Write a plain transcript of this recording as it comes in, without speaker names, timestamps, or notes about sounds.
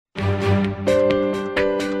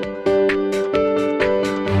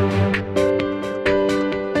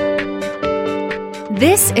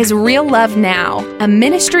This is Real Love Now, a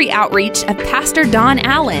ministry outreach of Pastor Don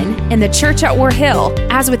Allen in the church at War Hill.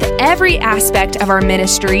 As with every aspect of our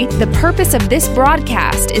ministry, the purpose of this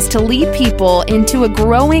broadcast is to lead people into a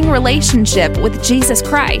growing relationship with Jesus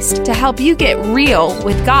Christ to help you get real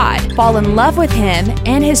with God, fall in love with Him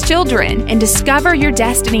and His children, and discover your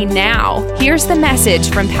destiny now. Here's the message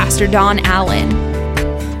from Pastor Don Allen.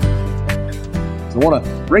 I want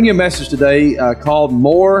to bring you a message today called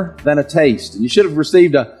More Than a Taste. And you should have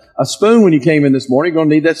received a spoon when you came in this morning. You're going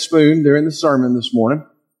to need that spoon during the sermon this morning.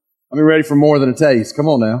 I'll be ready for more than a taste. Come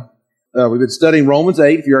on now. We've been studying Romans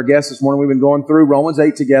 8. If you're our guest this morning, we've been going through Romans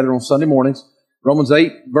 8 together on Sunday mornings. Romans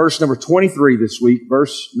 8, verse number 23 this week.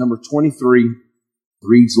 Verse number 23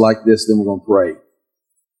 reads like this, then we're going to pray. It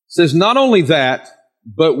says, not only that,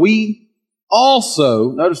 but we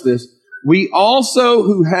also, notice this, we also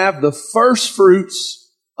who have the first fruits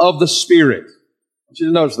of the Spirit. I want you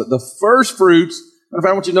to notice that. The first fruits, matter of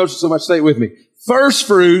fact, I want you to notice it so much, say it with me. First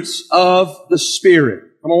fruits of the Spirit.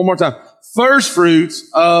 Come on, one more time. First fruits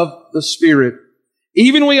of the Spirit.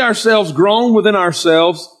 Even we ourselves groan within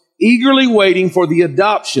ourselves, eagerly waiting for the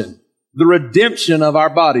adoption, the redemption of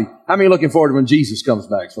our body. How many are looking forward to when Jesus comes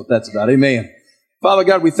back? That's what that's about. Amen. Father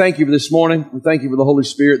God, we thank you for this morning. We thank you for the Holy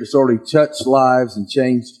Spirit that's already touched lives and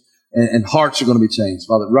changed. And hearts are going to be changed.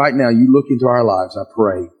 Father, right now, you look into our lives, I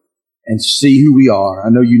pray, and see who we are. I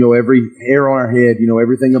know you know every hair on our head. You know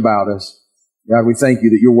everything about us. God, we thank you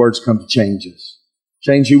that your words come to change us.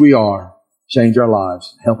 Change who we are. Change our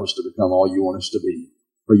lives. Help us to become all you want us to be.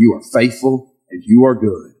 For you are faithful and you are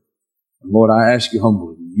good. And Lord, I ask you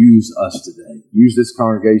humbly, use us today. Use this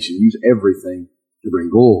congregation. Use everything to bring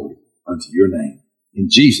glory unto your name. In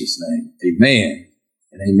Jesus' name, amen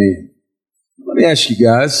and amen. Let me ask you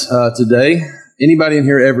guys today, anybody in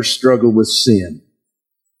here ever struggled with sin?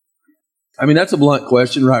 I mean, that's a blunt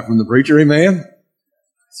question right from the preacher, amen?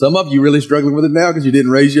 Some of you really struggling with it now because you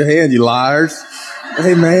didn't raise your hand, you liars.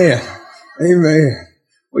 Amen. Amen.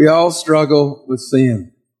 We all struggle with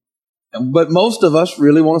sin. But most of us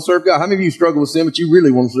really want to serve God. How many of you struggle with sin, but you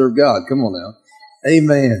really want to serve God? Come on now.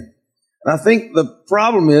 Amen. And I think the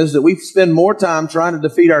problem is that we spend more time trying to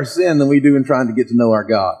defeat our sin than we do in trying to get to know our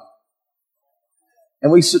God.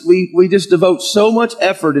 And we just devote so much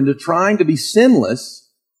effort into trying to be sinless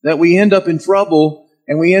that we end up in trouble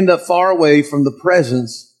and we end up far away from the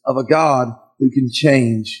presence of a God who can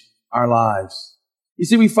change our lives. You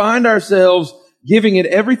see, we find ourselves giving it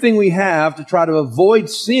everything we have to try to avoid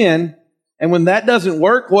sin. And when that doesn't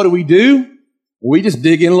work, what do? We just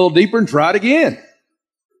dig in a little deeper and try it again.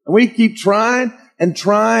 And we keep trying and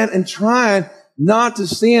trying and trying not to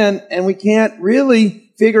sin, and we can't really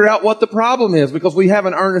figure out what the problem is because we have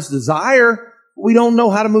an earnest desire, but we don't know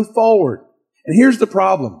how to move forward. And here's the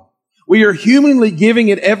problem. We are humanly giving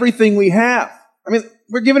it everything we have. I mean,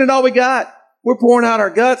 we're giving it all we got. We're pouring out our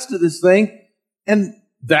guts to this thing, and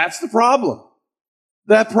that's the problem.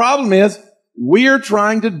 That problem is we're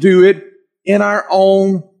trying to do it in our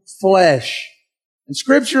own flesh. And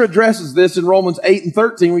Scripture addresses this in Romans 8 and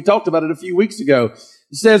 13. We talked about it a few weeks ago.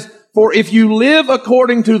 It says, for if you live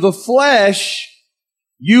according to the flesh,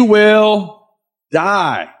 you will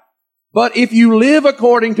die. But if you live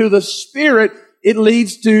according to the Spirit, it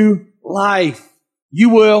leads to life. You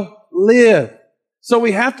will live. So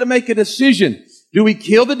we have to make a decision. Do we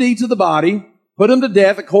kill the deeds of the body, put them to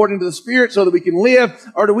death according to the Spirit so that we can live,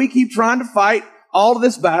 or do we keep trying to fight all of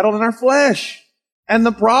this battle in our flesh? And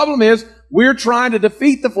the problem is we're trying to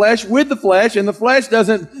defeat the flesh with the flesh, and the flesh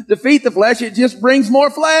doesn't defeat the flesh. It just brings more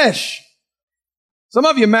flesh. Some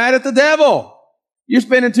of you are mad at the devil. You're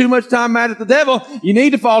spending too much time mad at the devil. You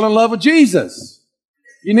need to fall in love with Jesus.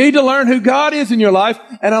 You need to learn who God is in your life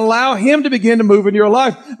and allow Him to begin to move in your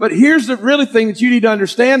life. But here's the really thing that you need to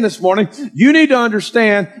understand this morning. You need to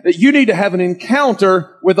understand that you need to have an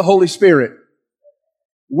encounter with the Holy Spirit.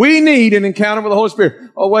 We need an encounter with the Holy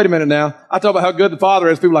Spirit. Oh, wait a minute now. I talk about how good the Father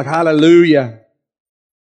is. People are like, hallelujah.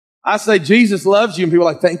 I say Jesus loves you, and people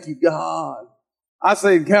are like, thank you, God. I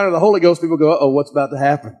say encounter the Holy Ghost. People go, uh-oh, what's about to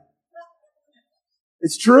happen?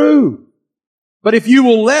 It's true. But if you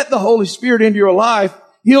will let the Holy Spirit into your life,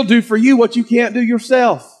 He'll do for you what you can't do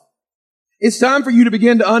yourself. It's time for you to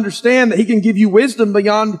begin to understand that He can give you wisdom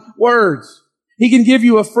beyond words. He can give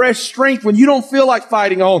you a fresh strength when you don't feel like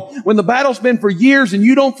fighting on. When the battle's been for years and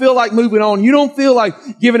you don't feel like moving on. You don't feel like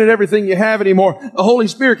giving it everything you have anymore. The Holy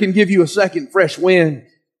Spirit can give you a second fresh wind.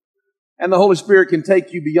 And the Holy Spirit can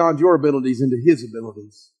take you beyond your abilities into His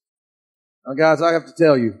abilities. Now, guys, I have to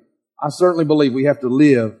tell you, I certainly believe we have to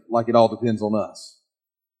live like it all depends on us.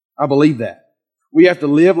 I believe that. We have to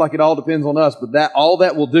live like it all depends on us, but all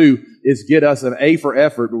that will do is get us an A for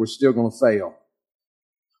effort, but we're still going to fail.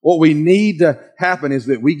 What we need to happen is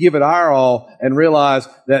that we give it our all and realize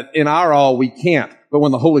that in our all we can't. But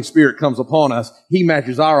when the Holy Spirit comes upon us, He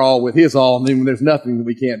matches our all with His all, and then there's nothing that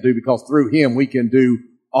we can't do because through Him we can do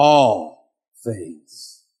all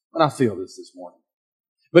things. And I feel this morning.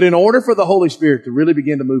 But in order for the Holy Spirit to really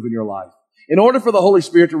begin to move in your life, in order for the Holy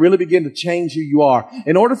Spirit to really begin to change who you are,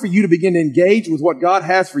 in order for you to begin to engage with what God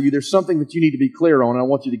has for you, there's something that you need to be clear on, and I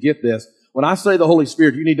want you to get this. When I say the Holy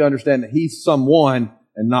Spirit, you need to understand that He's someone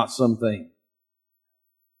and not something.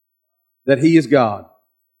 That He is God.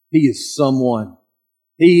 He is someone.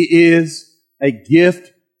 He is a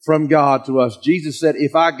gift from God to us. Jesus said,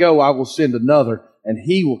 if I go, I will send another, and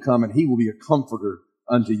He will come, and He will be a comforter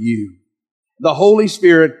unto you. The Holy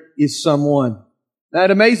Spirit is someone. Now,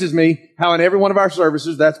 it amazes me how in every one of our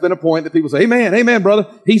services, that's been a point that people say, amen, amen, brother.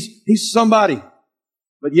 He's somebody.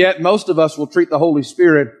 But yet, most of us will treat the Holy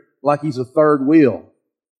Spirit like He's a third wheel,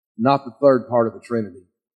 not the third part of the Trinity.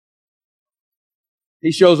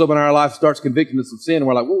 He shows up in our life, starts convicting us of sin, and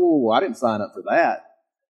we're like, whoa, I didn't sign up for that.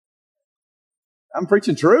 I'm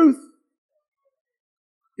preaching truth.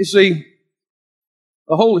 You see,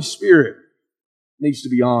 the Holy Spirit needs to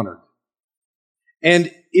be honored.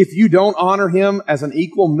 And if you don't honor Him as an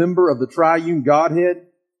equal member of the triune Godhead,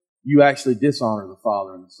 you actually dishonor the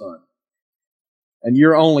Father and the Son. And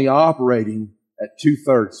you're only operating at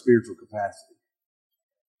 2/3 spiritual capacity.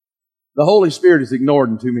 The Holy Spirit is ignored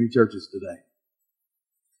in too many churches today.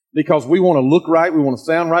 Because we want to look right, we want to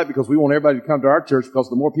sound right, because we want everybody to come to our church, because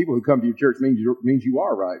the more people who come to your church means you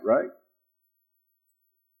are right?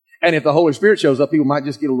 And if the Holy Spirit shows up, people might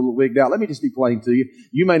just get a little wigged out. Let me just be plain to you.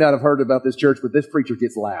 You may not have heard about this church, but this preacher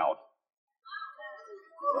gets loud.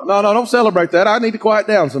 No, don't celebrate that. I need to quiet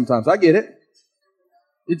down sometimes. I get it.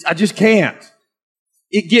 I just can't.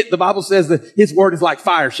 The Bible says that His word is like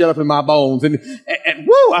fire shut up in my bones. And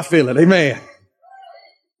woo, I feel it. Amen.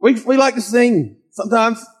 We like to sing.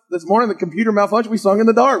 Sometimes this morning the computer malfunctioned. We sung in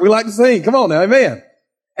the dark. We like to sing. Come on now. Amen.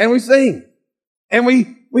 And we sing. And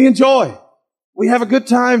we enjoy. We have a good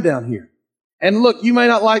time down here. And look, you may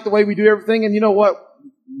not like the way we do everything, and you know what?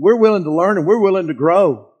 We're willing to learn and we're willing to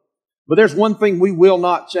grow. But there's one thing we will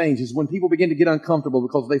not change, is when people begin to get uncomfortable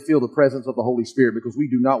because they feel the presence of the Holy Spirit, because we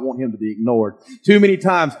do not want Him to be ignored. Too many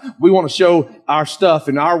times we want to show our stuff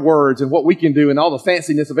and our words and what we can do and all the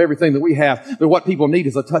fanciness of everything that we have. But what people need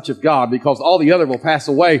is a touch of God, because all the other will pass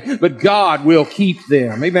away, but God will keep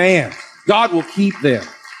them. Amen. God will keep them.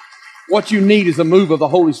 What you need is a move of the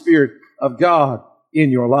Holy Spirit of God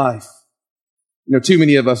in your life. You know, too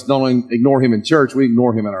many of us don't ignore Him in church. We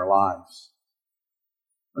ignore Him in our lives.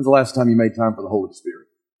 When's the last time you made time for the Holy Spirit?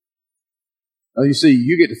 Now, you see,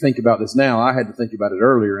 you get to think about this now. I had to think about it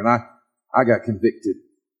earlier, and I got convicted.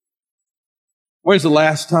 When's the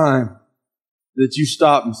last time that you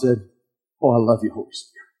stopped and said, oh, I love you, Holy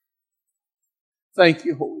Spirit. Thank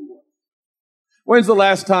you, Holy One. When's the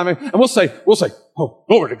last time, and we'll say, oh,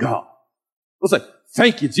 glory to God. We'll say,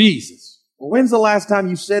 thank you, Jesus. Well, when's the last time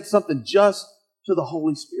you said something just to the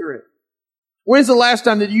Holy Spirit? When's the last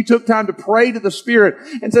time that you took time to pray to the Spirit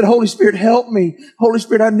and said, Holy Spirit, help me. Holy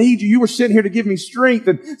Spirit, I need you. You were sent here to give me strength.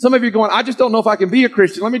 And some of you are going, I just don't know if I can be a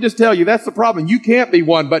Christian. Let me just tell you, that's the problem. You can't be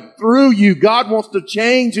one, but through you, God wants to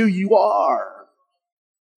change who you are.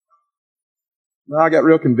 Now, I got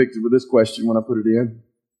real convicted with this question when I put it in.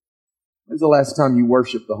 When's the last time you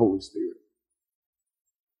worshiped the Holy Spirit?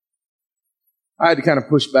 I had to kind of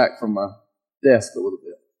push back from my desk a little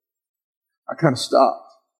bit. I kind of stopped.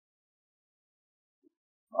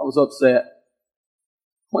 I was upset.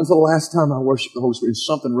 When's the last time I worshiped the Holy Spirit? And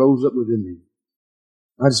something rose up within me.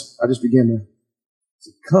 I just began to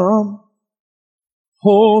say, come,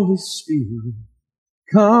 Holy Spirit,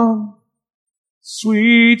 come,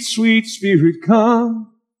 sweet, sweet Spirit,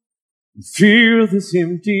 come, and fill this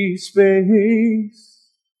empty space.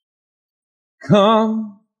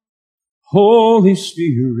 Come, Holy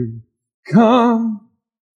Spirit, come,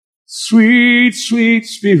 sweet, sweet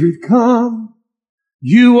Spirit, come.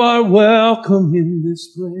 You are welcome in this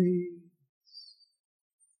place.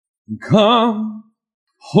 Come,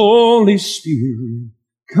 Holy Spirit,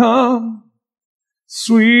 come,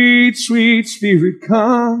 sweet, sweet Spirit,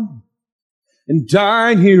 come, and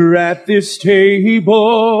dine here at this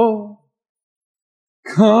table.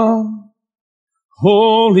 Come,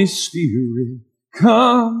 Holy Spirit,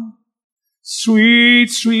 come, sweet,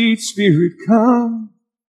 sweet Spirit, come.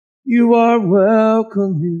 You are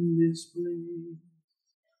welcome in this place.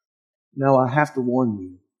 Now, I have to warn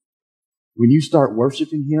you, when you start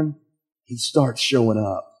worshiping Him, He starts showing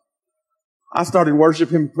up. I started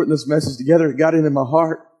worshiping Him, putting this message together. It got into my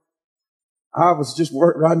heart. I was just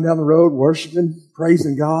riding down the road, worshiping,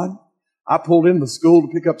 praising God. I pulled into the school to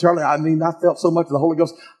pick up Charlie. I mean, I felt so much of the Holy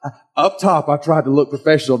Ghost. Up top, I tried to look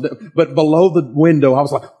professional, but below the window, I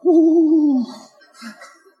was like, ooh.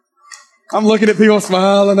 I'm looking at people,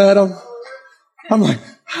 smiling at them. I'm like,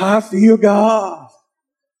 I feel God.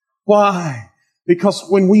 Why? Because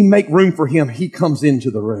when we make room for Him, He comes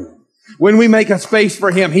into the room. When we make a space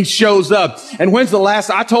for Him, He shows up. And when's the last,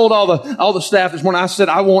 I told all the staff this morning, I said,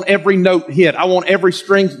 I want every note hit. I want every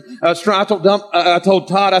string. I told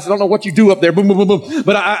Todd, I said, I don't know what you do up there. Boom, boom, boom, boom.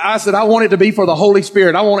 But I said, I want it to be for the Holy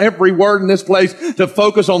Spirit. I want every word in this place to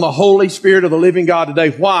focus on the Holy Spirit of the living God today.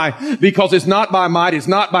 Why? Because it's not by might, it's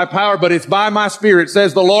not by power, but it's by my Spirit,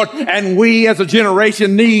 says the Lord. And we as a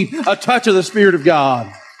generation need a touch of the Spirit of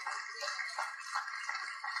God.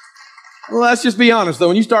 Well, let's just be honest, though.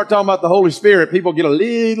 When you start talking about the Holy Spirit, people get a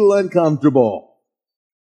little uncomfortable.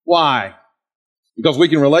 Why? Because we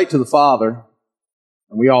can relate to the Father,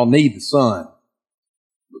 and we all need the Son.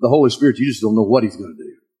 But the Holy Spirit, you just don't know what He's going to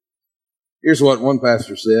do. Here's what one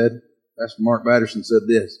pastor said. Pastor Mark Batterson said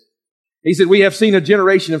this. He said, we have seen a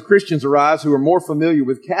generation of Christians arise who are more familiar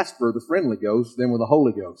with Casper, the friendly ghost, than with the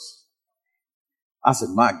Holy Ghost. I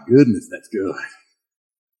said, my goodness, that's good.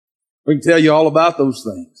 We can tell you all about those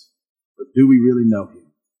things. But do we really know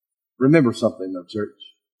Him? Remember something, though, church.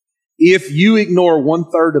 If you ignore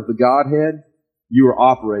 1/3 of the Godhead, you are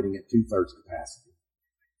operating at 2/3 capacity.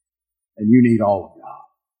 And you need all of God.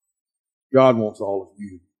 God wants all of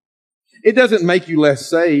you. It doesn't make you less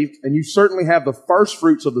saved, and you certainly have the first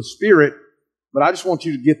fruits of the Spirit, but I just want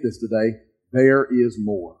you to get this today. There is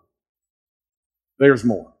more. There's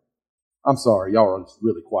more. I'm sorry, y'all are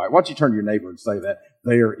really quiet. Why don't you turn to your neighbor and say that?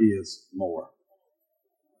 There is more.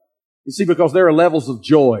 You see, because there are levels of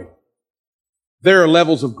joy. There are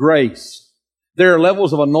levels of grace. There are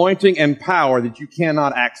levels of anointing and power that you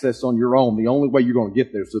cannot access on your own. The only way you're going to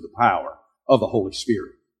get there is through the power of the Holy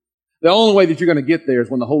Spirit. The only way that you're going to get there is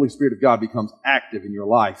when the Holy Spirit of God becomes active in your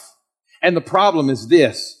life. And the problem is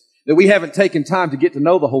this, that we haven't taken time to get to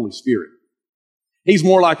know the Holy Spirit. He's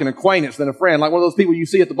more like an acquaintance than a friend. Like one of those people you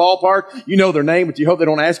see at the ballpark, you know their name, but you hope they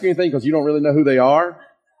don't ask you anything because you don't really know who they are.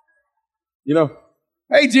 You know,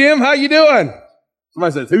 hey, Jim, how you doing?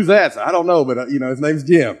 Somebody says, who's that? I don't know, but, his name's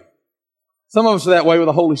Jim. Some of us are that way with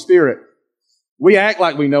the Holy Spirit. We act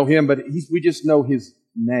like we know Him, but we just know His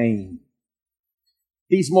name.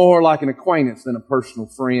 He's more like an acquaintance than a personal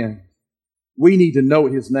friend. We need to know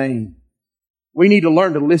His name. We need to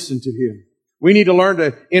learn to listen to Him. We need to learn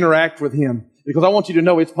to interact with Him, because I want you to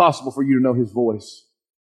know it's possible for you to know His voice.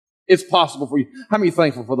 It's possible for you. How many are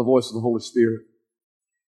thankful for the voice of the Holy Spirit?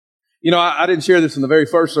 I didn't share this in the very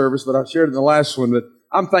first service, but I shared it in the last one, but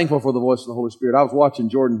I'm thankful for the voice of the Holy Spirit. I was watching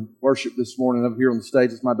Jordan worship this morning over here on the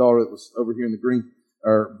stage. It's my daughter that was over here in the green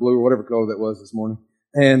or blue or whatever color that was this morning.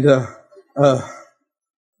 And,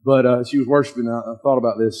 but she was worshiping. I thought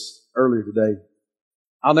about this earlier today.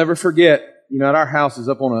 I'll never forget, at our house is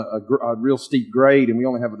up on a real steep grade, and we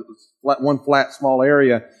only have one flat, small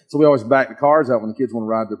area. So we always back the cars out when the kids want to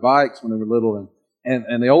ride their bikes when they were little.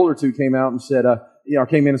 And the older two came out and said,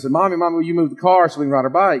 came in and said, Mommy, will you move the car so we can ride our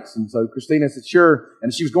bikes? And so Christina said, sure.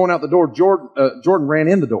 And she was going out the door. Jordan ran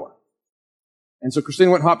in the door. And so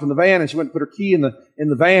Christina went and hopped in the van, and she went and put her key in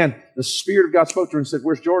the van. The Spirit of God spoke to her and said,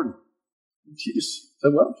 where's Jordan? And she just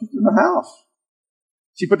said, well, she's in the house.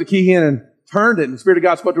 She put the key in and turned it, and the Spirit of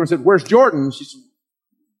God spoke to her and said, where's Jordan? And she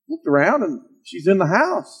looked around, and she's in the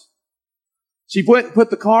house. She went and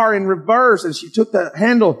put the car in reverse, and she took the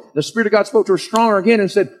handle. The Spirit of God spoke to her stronger again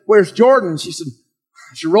and said, where's Jordan?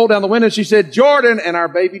 And she rolled down the window and she said, Jordan. And our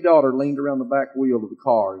baby daughter leaned around the back wheel of the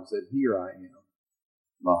car and said, here I am,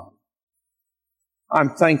 Mom. I'm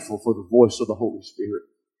thankful for the voice of the Holy Spirit.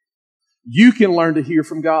 You can learn to hear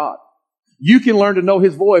from God. You can learn to know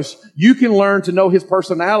His voice. You can learn to know His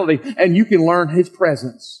personality, and you can learn His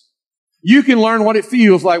presence. You can learn what it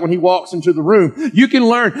feels like when He walks into the room. You can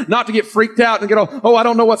learn not to get freaked out and get, I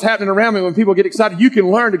don't know what's happening around me when people get excited. You can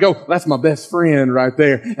learn to go, that's my best friend right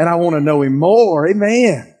there, and I want to know Him more.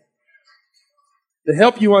 Amen. To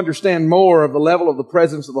help you understand more of the level of the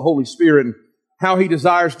presence of the Holy Spirit and how He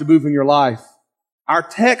desires to move in your life, our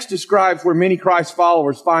text describes where many Christ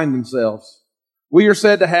followers find themselves. We are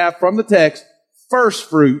said to have, from the text, first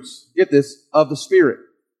fruits, get this, of the Spirit.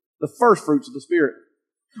 The first fruits of the Spirit.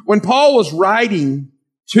 When Paul was writing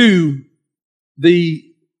to the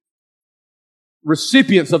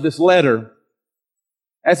recipients of this letter,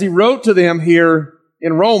 as he wrote to them here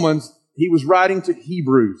in Romans, he was writing to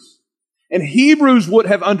Hebrews. And Hebrews would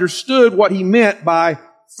have understood what he meant by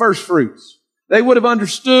first fruits. They would have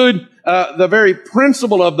understood the very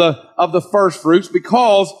principle of the first fruits,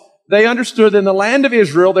 because they understood in the land of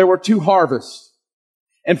Israel there were two harvests.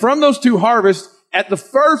 And from those two harvests, at the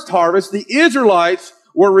first harvest, the Israelites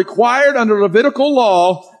were required under Levitical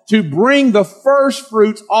law to bring the first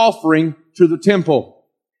fruits offering to the temple.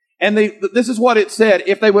 And this is what it said.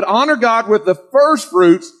 If they would honor God with the first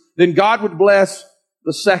fruits, then God would bless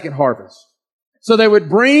the second harvest. So they would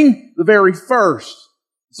bring the very first.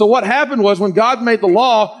 So what happened was when God made the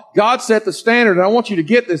law, God set the standard. And I want you to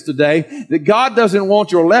get this today, that God doesn't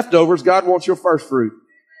want your leftovers. God wants your first fruit.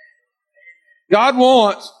 God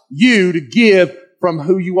wants you to give from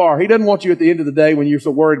who you are. He doesn't want you at the end of the day when you're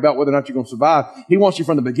so worried about whether or not you're going to survive. He wants you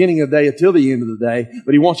from the beginning of the day until the end of the day,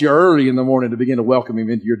 but He wants you early in the morning to begin to welcome Him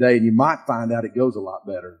into your day, and you might find out it goes a lot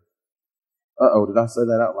better. Uh-oh, did I say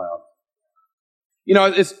that out loud? You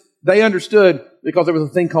know, they understood because there was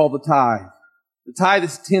a thing called the tithe. The tithe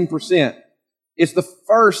is 10%. It's the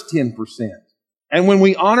first 10%. And when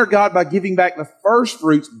we honor God by giving back the first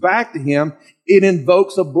fruits back to Him, it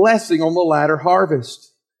invokes a blessing on the latter harvest.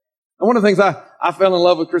 And one of the things I fell in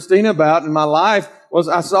love with Christina about in my life was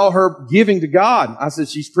I saw her giving to God. I said,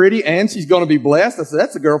 she's pretty and she's going to be blessed. I said,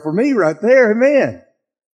 that's a girl for me right there. Amen.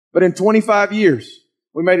 But in 25 years,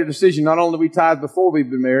 we made a decision. Not only did we tithe before we've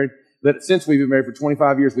been married, but since we've been married for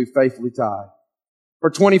 25 years, we've faithfully tithed. For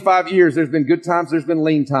 25 years, there's been good times, there's been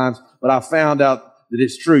lean times, but I found out that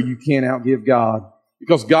it's true. You can't outgive God.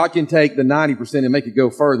 Because God can take the 90% and make it go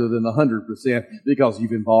further than the 100% because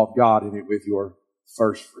you've involved God in it with your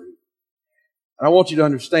first fruit. And I want you to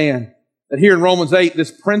understand that here in Romans 8, this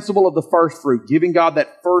principle of the first fruit, giving God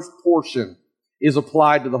that first portion, is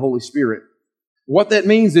applied to the Holy Spirit. What that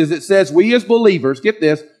means is it says we as believers, get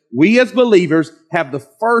this, we as believers have the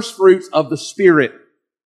first fruits of the Spirit.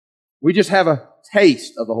 We just have a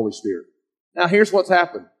taste of the Holy Spirit. Now here's what's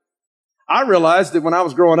happened. I realized that when I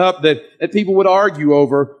was growing up that people would argue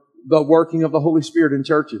over the working of the Holy Spirit in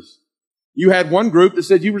churches. You had one group that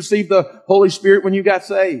said you received the Holy Spirit when you got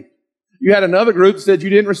saved. You had another group that said you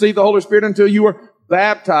didn't receive the Holy Spirit until you were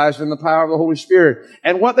baptized in the power of the Holy Spirit.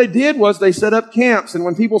 And what they did was they set up camps. And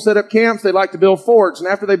when people set up camps, they like to build forts. And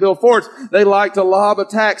after they build forts, they like to lob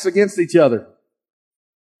attacks against each other.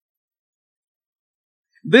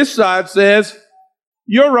 This side says,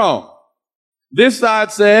 you're wrong. This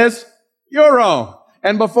side says, you're wrong.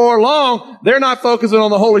 And before long, they're not focusing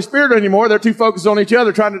on the Holy Spirit anymore. They're too focused on each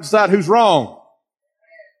other, trying to decide who's wrong.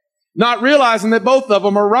 Not realizing that both of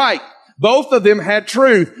them are right. Both of them had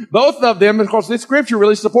truth. Both of them, because this scripture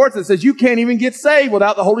really supports it. It says you can't even get saved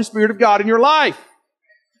without the Holy Spirit of God in your life.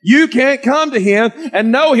 You can't come to Him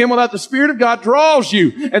and know Him without the Spirit of God draws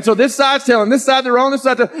you. And so this side's telling this side they're wrong, this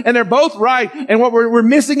side, and they're both right. And what we're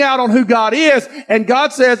missing out on who God is. And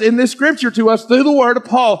God says in this scripture to us through the word of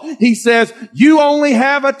Paul, He says, you only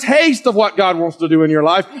have a taste of what God wants to do in your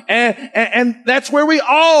life. And that's where we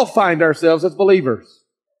all find ourselves as believers.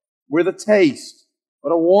 We're the taste.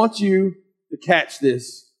 But I want you to catch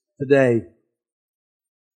this today.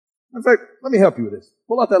 In fact, let me help you with this.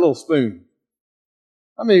 Pull out that little spoon.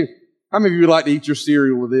 How many of you would like to eat your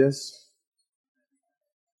cereal with this?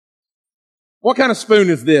 What kind of spoon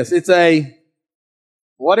is this?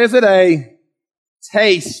 What is it? A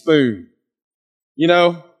taste spoon. You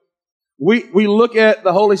know, we look at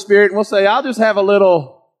the Holy Spirit and we'll say, I'll just have a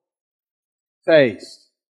little taste.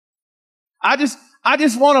 I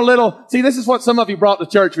just want a little, see, this is what some of you brought to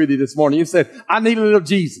church with you this morning. You said, I need a little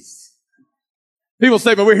Jesus. People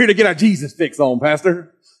say, but we're here to get our Jesus fix on,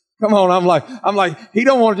 Pastor. Come on, I'm like, He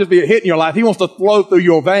don't want to just be a hit in your life. He wants to flow through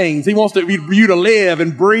your veins. He wants you to live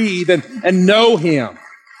and breathe and know Him.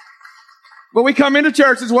 But we come into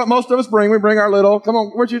church, this is what most of us bring. We bring our little, come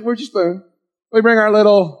on, where's your spoon? We bring our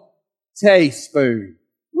little taste spoon.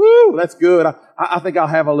 Woo, that's good. I think I'll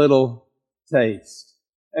have a little taste.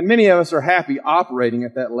 And many of us are happy operating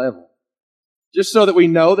at that level. Just so that we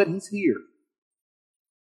know that He's here.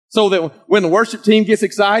 So that when the worship team gets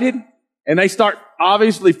excited and they start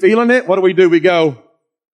obviously feeling it, what do? We go,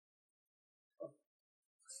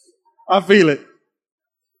 I feel it.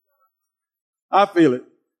 I feel it.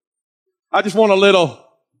 I just want a little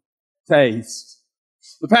taste.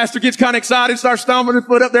 The pastor gets kind of excited, starts stomping his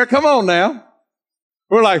foot up there. Come on now.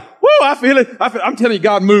 We're like, whoo, I feel it. I'm telling you,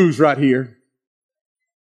 God moves right here.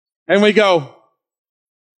 And we go,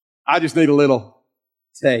 I just need a little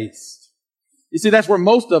taste. You see, that's where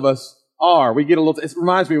most of us are. We get a little, it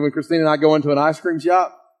reminds me when Christina and I go into an ice cream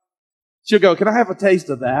shop. She'll go, can I have a taste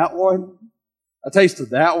of that one? A taste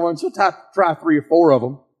of that one? She'll try 3 or 4 of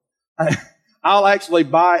them. I'll actually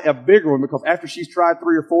buy a bigger one because after she's tried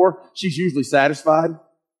 3 or 4, she's usually satisfied.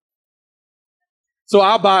 So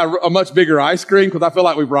I'll buy a much bigger ice cream because I feel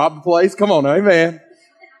like we've robbed the place. Come on, amen.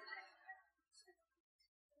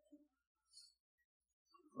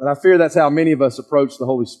 And I fear that's how many of us approach the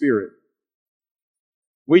Holy Spirit.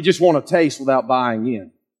 We just want to taste without buying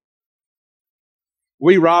in.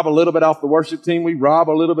 We rob a little bit off the worship team. We rob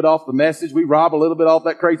a little bit off the message. We rob a little bit off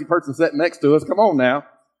that crazy person sitting next to us. Come on now.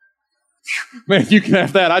 Man, you can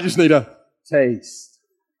have that. I just need a taste.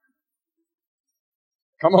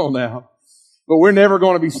 Come on now. But we're never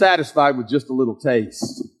going to be satisfied with just a little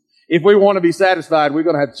taste. If we want to be satisfied, we're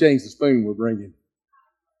going to have to change the spoon we're bringing.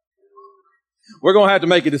 We're going to have to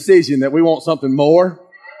make a decision that we want something more.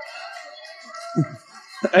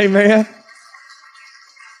 Amen.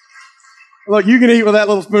 Look, you can eat with that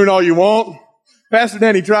little spoon all you want. Pastor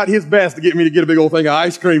Danny tried his best to get me to get a big old thing of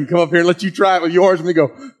ice cream, come up here and let you try it with yours, and we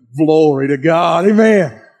go, glory to God.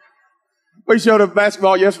 Amen. We showed up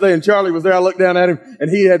basketball yesterday, and Charlie was there. I looked down at him, and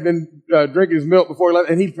he had been drinking his milk before he left,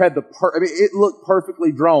 and he had it looked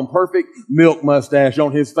perfectly drawn, perfect milk mustache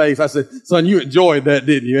on his face. I said, son, you enjoyed that,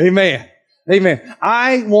 didn't you? Amen. Amen.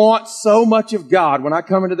 I want so much of God when I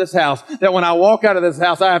come into this house that when I walk out of this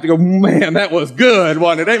house, I have to go, man, that was good,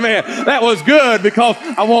 wasn't it? Amen. That was good because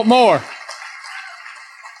I want more.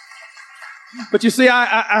 But you see,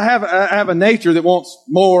 I have a nature that wants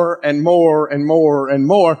more and more and more and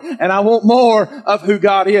more, and I want more of who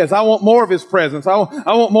God is. I want more of His presence. I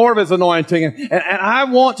want more of His anointing, and I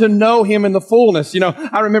want to know Him in the fullness. You know,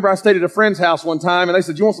 I remember I stayed at a friend's house one time, and they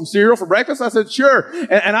said, "You want some cereal for breakfast?" I said, "Sure."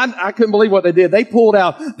 And I couldn't believe what they did. They pulled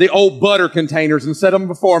out the old butter containers and set them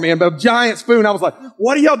before me, and a giant spoon. I was like,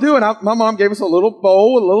 "What are y'all doing?" My mom gave us a little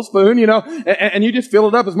bowl, a little spoon, you know, and you just fill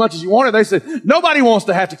it up as much as you wanted. They said, "Nobody wants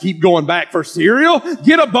to have to keep going back for cereal.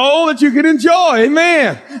 Get a bowl that you can enjoy."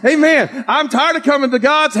 Amen. Amen. I'm tired of coming to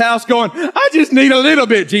God's house going, I just need a little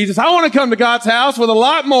bit, Jesus. I want to come to God's house with a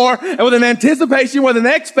lot more and with an anticipation, with an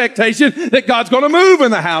expectation that God's going to move in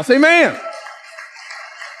the house. Amen.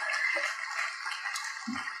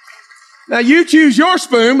 Now you choose your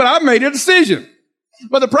spoon, but I've made a decision.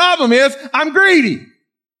 But the problem is I'm greedy.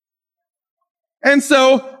 And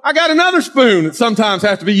so I got another spoon that sometimes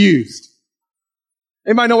has to be used.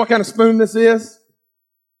 Anybody know what kind of spoon this is?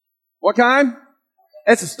 What kind?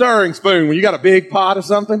 It's a stirring spoon when you got a big pot or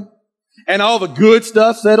something and all the good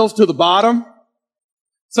stuff settles to the bottom.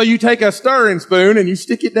 So you take a stirring spoon and you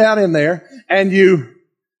stick it down in there and you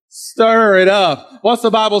stir it up. What's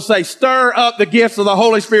the Bible say? Stir up the gifts of the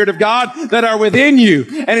Holy Spirit of God that are within you.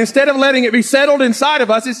 And instead of letting it be settled inside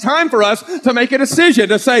of us, it's time for us to make a decision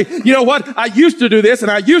to say, you know what? I used to do this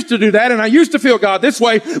and I used to do that and I used to feel God this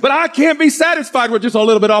way, but I can't be satisfied with just a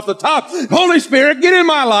little bit off the top. Holy Spirit, get in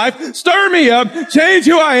my life, stir me up, change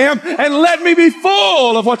who I am, and let me be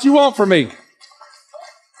full of what you want from me.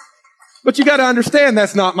 But you got to understand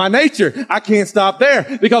that's not my nature. I can't stop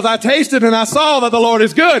there because I tasted and I saw that the Lord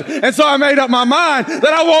is good. And so I made up my mind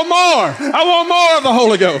that I want more. I want more of the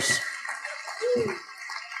Holy Ghost.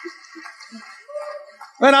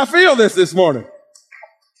 And I feel this morning.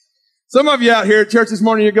 Some of you out here at church this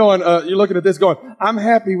morning, you're looking at this going, I'm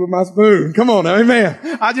happy with my spoon. Come on now,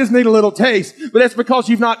 amen. I just need a little taste. But that's because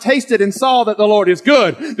you've not tasted and saw that the Lord is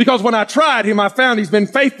good. Because when I tried Him, I found He's been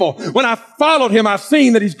faithful. When I followed Him, I've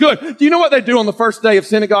seen that He's good. Do you know what they do on the first day of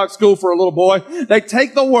synagogue school for a little boy? They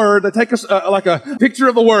take the Word, they take like a picture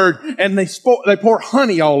of the Word, and they pour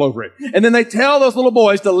honey all over it. And then they tell those little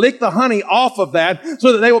boys to lick the honey off of that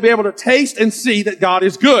so that they will be able to taste and see that God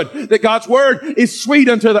is good, that God's Word is sweet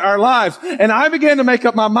unto our lives. And I began to make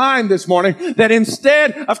up my mind this morning that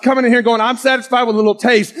instead of coming in here going, I'm satisfied with a little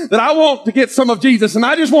taste, that I want to get some of Jesus and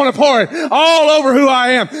I just want to pour it all over who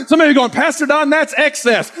I am. Some of you are going, Pastor Don, that's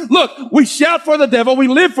excess. Look, we shout for the devil, we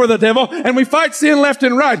live for the devil, and we fight sin left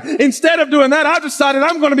and right. Instead of doing that, I've decided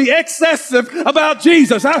I'm going to be excessive about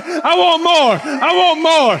Jesus. I want more. I want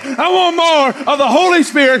more. I want more of the Holy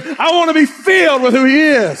Spirit. I want to be filled with who He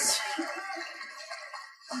is.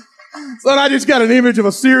 So I just got an image of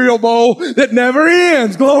a cereal bowl that never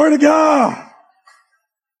ends. Glory to God.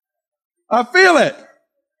 I feel it.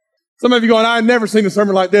 Some of you going, I've never seen a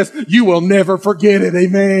sermon like this. You will never forget it.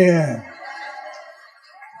 Amen.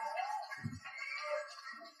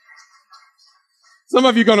 Some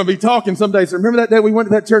of you are going to be talking someday. So remember that day we went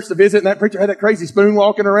to that church to visit and that preacher had that crazy spoon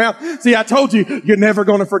walking around? See, I told you, you're never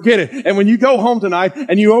going to forget it. And when you go home tonight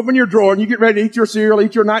and you open your drawer and you get ready to eat your cereal,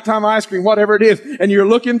 eat your nighttime ice cream, whatever it is, and you're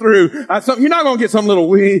looking through, you're not going to get some little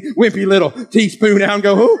wimpy little teaspoon out and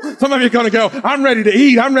go, oh, some of you are going to go, I'm ready to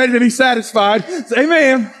eat. I'm ready to be satisfied. Say,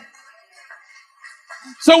 amen.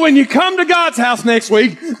 So when you come to God's house next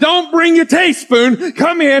week, don't bring your teaspoon.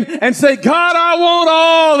 Come in and say, God, I want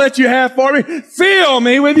all that you have for me. Fill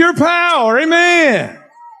me with your power. Amen.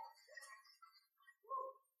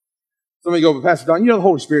 Some of you go, but Pastor Don, you know the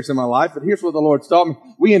Holy Spirit's in my life, but here's what the Lord's taught me.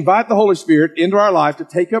 We invite the Holy Spirit into our life to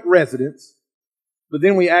take up residence, but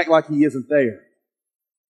then we act like He isn't there.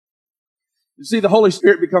 You see, the Holy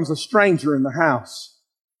Spirit becomes a stranger in the house.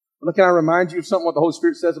 But can I remind you of something what the Holy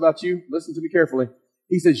Spirit says about you? Listen to me carefully.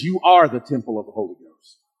 He says you are the temple of the Holy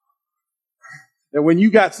Ghost. That when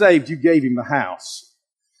you got saved, you gave Him the house.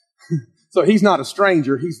 So He's not a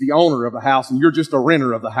stranger. He's the owner of the house, and you're just a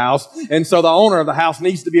renter of the house. And so the owner of the house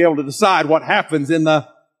needs to be able to decide what happens in the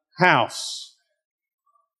house.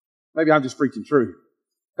 Maybe I'm just preaching truth.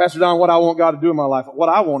 Pastor Don, what I want God to do in my life, what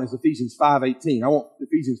I want is Ephesians 5:18. I want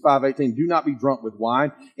Ephesians 5:18. Do not be drunk with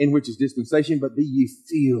wine, in which is dispensation, but be ye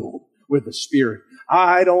filled with the Spirit.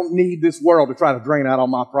 I don't need this world to try to drain out all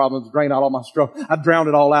my problems, drain out all my struggle. I drowned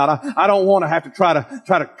it all out. I don't want to have to try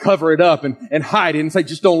to cover it up and hide it and say,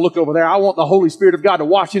 just don't look over there. I want the Holy Spirit of God to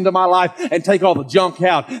wash into my life and take all the junk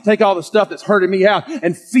out, take all the stuff that's hurting me out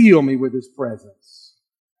and fill me with His presence.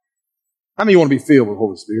 How many of you want to be filled with the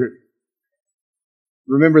Holy Spirit?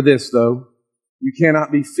 Remember this, though. You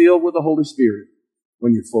cannot be filled with the Holy Spirit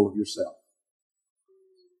when you're full of yourself.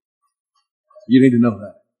 You need to know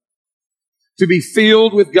that. To be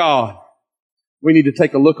filled with God, we need to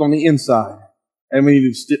take a look on the inside, and we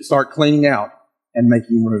need to start cleaning out and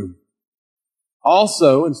making room.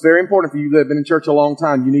 Also, it's very important for you that have been in church a long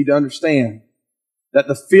time, you need to understand that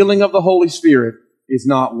the filling of the Holy Spirit is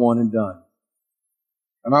not one and done.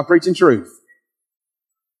 Am I preaching truth?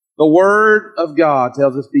 The Word of God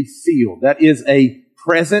tells us be filled. That is a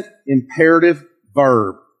present imperative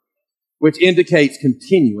verb, which indicates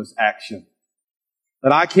continuous action.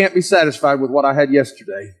 That I can't be satisfied with what I had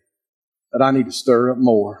yesterday. That I need to stir up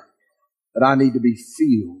more. That I need to be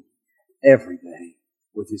filled every day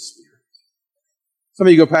with His Spirit. Some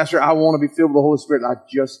of you go, Pastor, I want to be filled with the Holy Spirit. I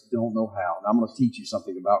just don't know how. And I'm going to teach you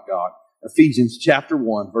something about God. Ephesians chapter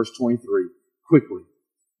 1, verse 23. Quickly.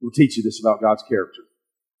 We'll teach you this about God's character.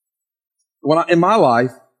 In my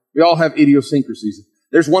life, we all have idiosyncrasies.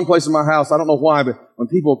 There's one place in my house, I don't know why, but when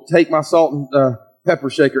people take my salt and pepper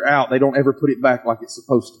shaker out, they don't ever put it back like it's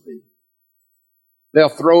supposed to be. They'll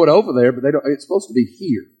throw it over there, but it's supposed to be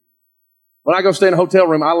here. When I go stay in a hotel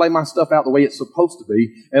room, I lay my stuff out the way it's supposed to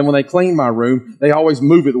be. And when they clean my room, they always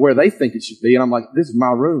move it to where they think it should be. And I'm like, this is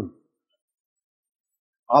my room.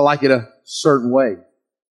 I like it a certain way.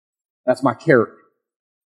 That's my character.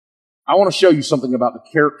 I want to show you something about the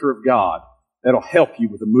character of God that'll help you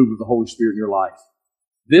with the move of the Holy Spirit in your life.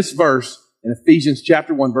 This verse in Ephesians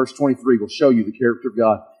chapter 1, verse 23 will show you the character of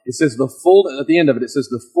God. It says at the end of it, it says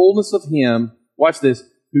the fullness of Him, watch this,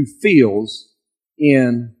 who fills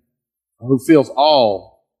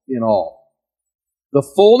all in all. The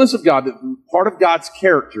fullness of God, part of God's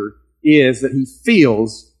character is that He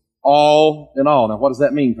fills all in all. Now, what does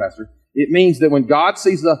that mean, Pastor? It means that when God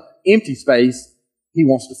sees the empty space, He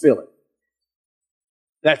wants to fill it.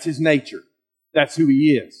 That's His nature. That's who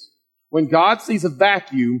He is. When God sees a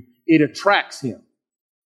vacuum, it attracts Him.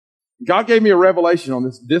 God gave me a revelation on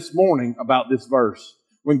this morning about this verse.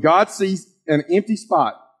 When God sees an empty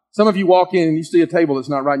spot, some of you walk in and you see a table that's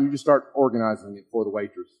not right and you just start organizing it for the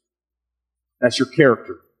waitress. That's your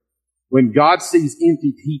character. When God sees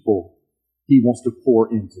empty people, He wants to pour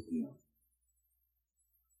into them.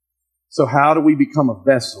 So how do we become a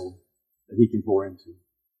vessel that He can pour into?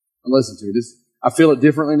 And listen to me. I feel it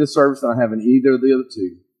differently in this service than I have in either of the other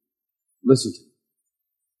two. Listen to me.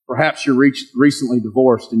 Perhaps you're recently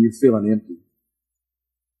divorced and you're feeling empty.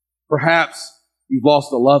 Perhaps you've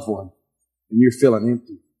lost a loved one and you're feeling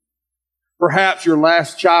empty. Perhaps your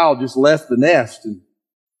last child just left the nest and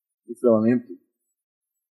you're feeling empty.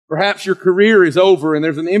 Perhaps your career is over and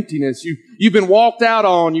there's an emptiness. You've been walked out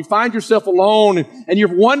on. You find yourself alone and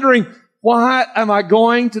you're wondering, what am I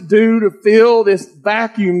going to do to fill this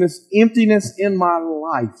vacuum, this emptiness in my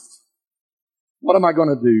life? What am I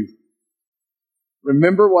going to do?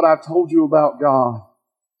 Remember what I've told you about God.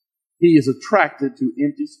 He is attracted to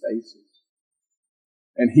empty spaces,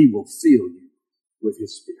 and He will fill you with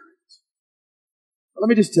His Spirit. Let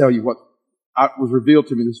me just tell you what was revealed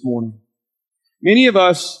to me this morning. Many of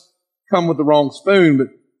us come with the wrong spoon, but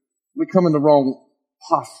we come in the wrong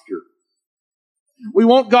posture. We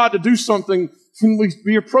want God to do something, and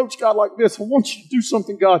we approach God like this. I want you to do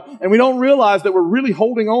something, God. And we don't realize that we're really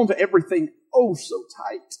holding on to everything oh so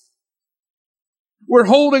tight. We're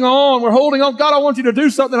holding on. God, I want you to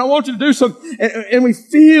do something. I want you to do something. And we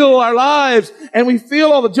feel our lives and we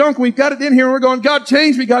feel all the junk. We've got it in here and we're going, God,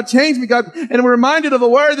 change me. God, change me. God. And we're reminded of the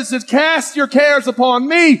word that says, cast your cares upon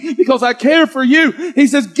me because I care for you. He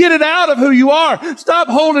says, get it out of who you are. Stop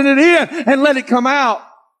holding it in and let it come out.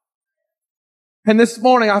 And this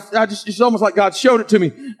morning, it's almost like God showed it to me.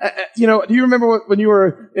 Do you remember when you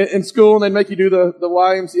were in school and they'd make you do the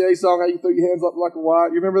YMCA song, how you throw your hands up like a Y?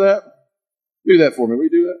 You remember that? Do that for me. Will you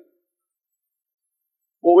do that?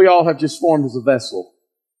 Well, we all have just formed as a vessel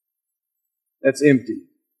that's empty.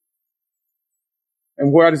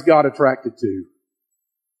 And what is God attracted to?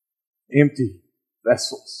 Empty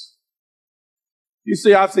vessels. You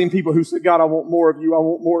see, I've seen people who say, God, I want more of you, I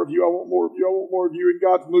want more of you, I want more of you, I want more of you, and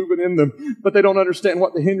God's moving in them, but they don't understand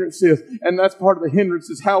what the hindrance is, and that's part of the hindrance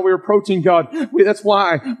is how we're approaching God. That's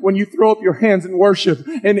why when you throw up your hands in worship,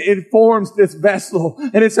 and it forms this vessel,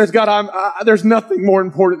 and it says, God, there's nothing more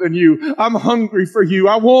important than you. I'm hungry for you.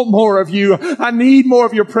 I want more of you. I need more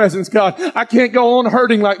of your presence, God. I can't go on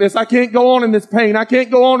hurting like this. I can't go on in this pain. I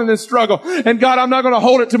can't go on in this struggle. And God, I'm not going to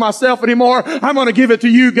hold it to myself anymore. I'm going to give it to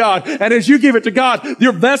you, God. And as you give it to God,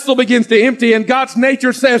 your vessel begins to empty, and God's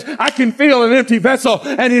nature says, I can feel an empty vessel,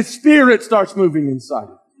 and His Spirit starts moving inside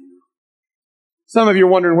of you. Some of you are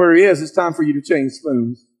wondering where He is. It's time for you to change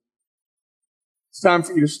spoons. It's time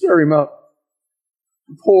for you to stir Him up,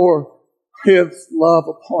 to pour His love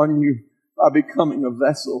upon you by becoming a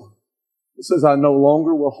vessel. It says, I no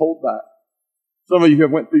longer will hold back. Some of you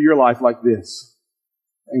have went through your life like this,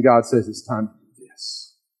 and God says, it's time to do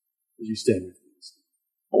this as you stand with me.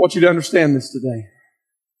 I want you to understand this today.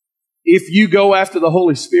 If you go after the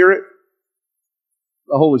Holy Spirit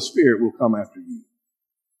will come after you.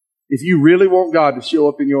 If you really want God to show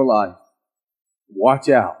up in your life, watch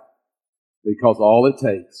out, because all it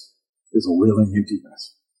takes is a willing, empty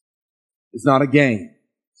vessel. It's not a game.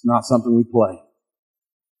 It's not something we play.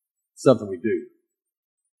 It's something we do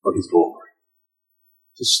for His glory.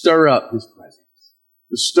 To stir up His presence.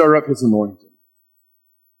 To stir up His anointing.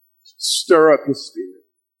 To stir up His Spirit.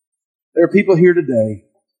 There are people here today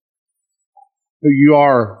who you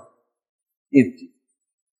are empty.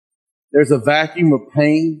 There's a vacuum of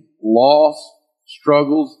pain, loss,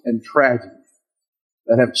 struggles, and tragedy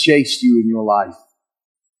that have chased you in your life.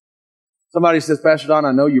 Somebody says, Pastor Don,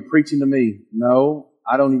 I know you're preaching to me. No,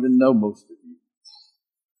 I don't even know most of you.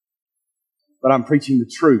 But I'm preaching the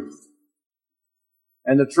truth.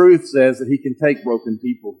 And the truth says that He can take broken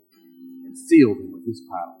people and seal them with His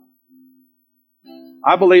power.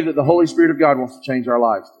 I believe that the Holy Spirit of God wants to change our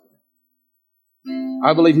lives today.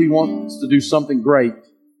 I believe He wants to do something great,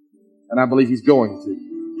 and I believe He's going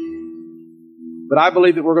to. But I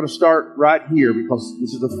believe that we're going to start right here, because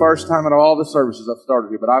this is the first time in all the services I've started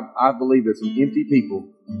here, but I believe there's some empty people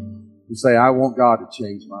who say, I want God to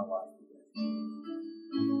change my life today.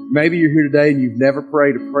 Maybe you're here today and you've never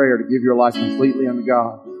prayed a prayer to give your life completely unto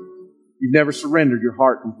God. You've never surrendered your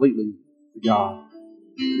heart completely to God.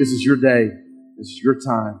 This is your day. This is your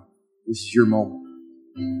time. This is your moment.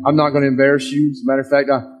 I'm not going to embarrass you. As a matter of fact,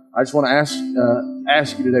 I just want to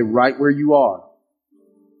ask you today, right where you are.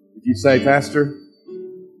 If you say, Pastor,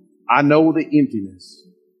 I know the emptiness,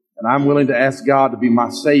 and I'm willing to ask God to be my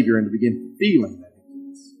Savior and to begin feeling that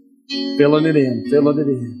emptiness. Filling it in.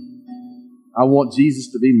 I want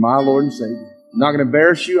Jesus to be my Lord and Savior. I'm not going to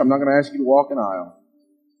embarrass you. I'm not going to ask you to walk an aisle.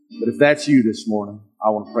 But if that's you this morning, I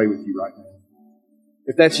want to pray with you right now.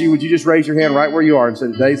 If that's you, would you just raise your hand right where you are and say,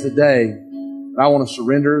 today's the day that I want to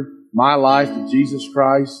surrender my life to Jesus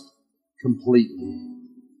Christ completely.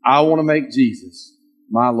 I want to make Jesus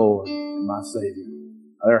my Lord and my Savior.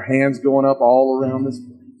 There are hands going up all around this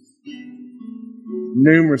place.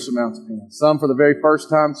 Numerous amounts of hands. Some for the very first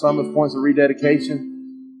time, some with points of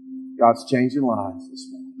rededication. God's changing lives this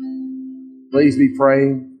morning. Please be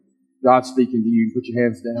praying. God's speaking to you. Put your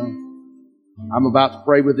hands down. I'm about to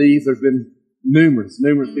pray with these. There's been numerous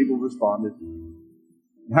people have responded.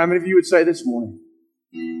 How many of you would say this morning,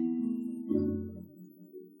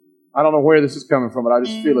 I don't know where this is coming from, but I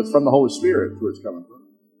just feel it's from the Holy Spirit where it's coming from.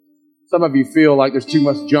 Some of you feel like there's too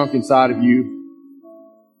much junk inside of you,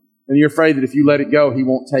 and you're afraid that if you let it go, He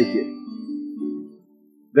won't take it.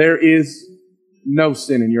 There is no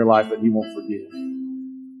sin in your life that He won't forgive.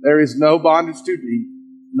 There is no bondage too deep,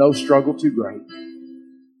 no struggle too great.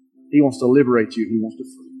 He wants to liberate you. He wants to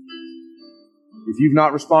free. If you've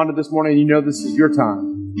not responded this morning and you know this is your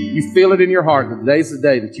time, you feel it in your heart that today's the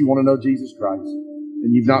day that you want to know Jesus Christ,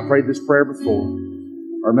 and you've not prayed this prayer before,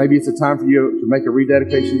 or maybe it's a time for you to make a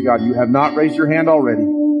rededication to God. You have not raised your hand already.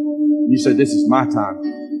 You said, this is my time.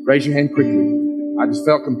 Raise your hand quickly. I just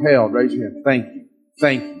felt compelled. Raise your hand. Thank you.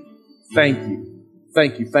 Thank you. Thank you.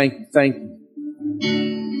 Thank you. Thank you. Thank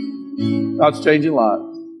you. God's changing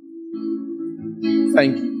lives.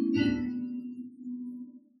 Thank you.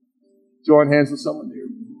 Join hands with someone here.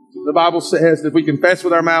 The Bible says that if we confess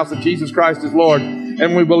with our mouths that Jesus Christ is Lord,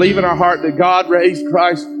 and we believe in our heart that God raised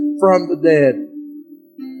Christ from the dead,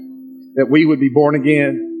 that we would be born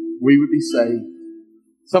again, we would be saved.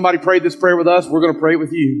 Somebody prayed this prayer with us. We're going to pray it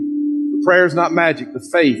with you. The prayer is not magic. The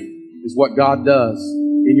faith is what God does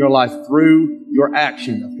in your life through your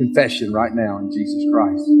action of confession right now in Jesus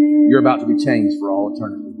Christ. You're about to be changed for all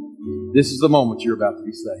eternity. This is the moment you're about to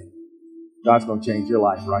be saved. God's going to change your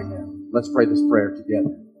life right now. Let's pray this prayer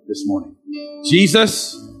together this morning.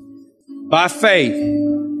 Jesus, by faith,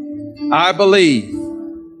 I believe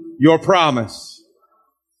your promise.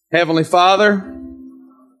 Heavenly Father,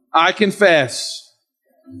 I confess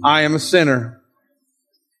I am a sinner.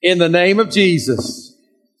 In the name of Jesus,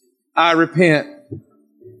 I repent.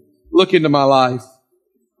 Look into my life.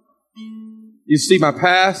 You see my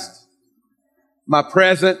past, my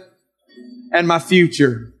present, and my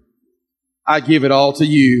future. I give it all to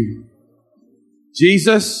you.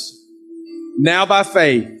 Jesus, now by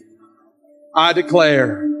faith, I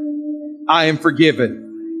declare I am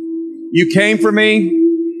forgiven. You came for me.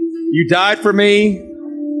 You died for me.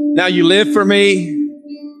 Now you live for me.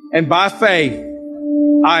 And by faith,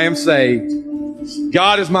 I am saved.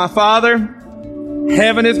 God is my Father.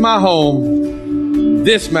 Heaven is my home.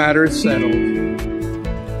 This matter is settled.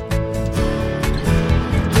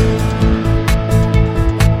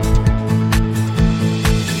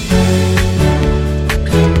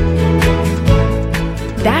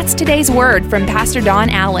 That's today's word from Pastor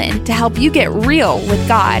Don Allen to help you get real with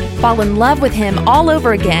God, fall in love with Him all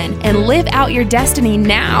over again, and live out your destiny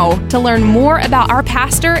now. To learn more about our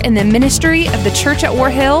pastor and the ministry of the church at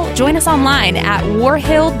War Hill, join us online at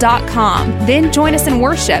warhill.com. Then join us in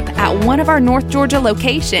worship at one of our North Georgia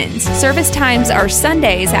locations. Service times are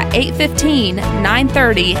Sundays at 8:15,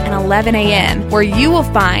 9:30, and 11 a.m., where you will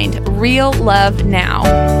find real love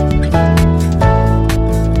now.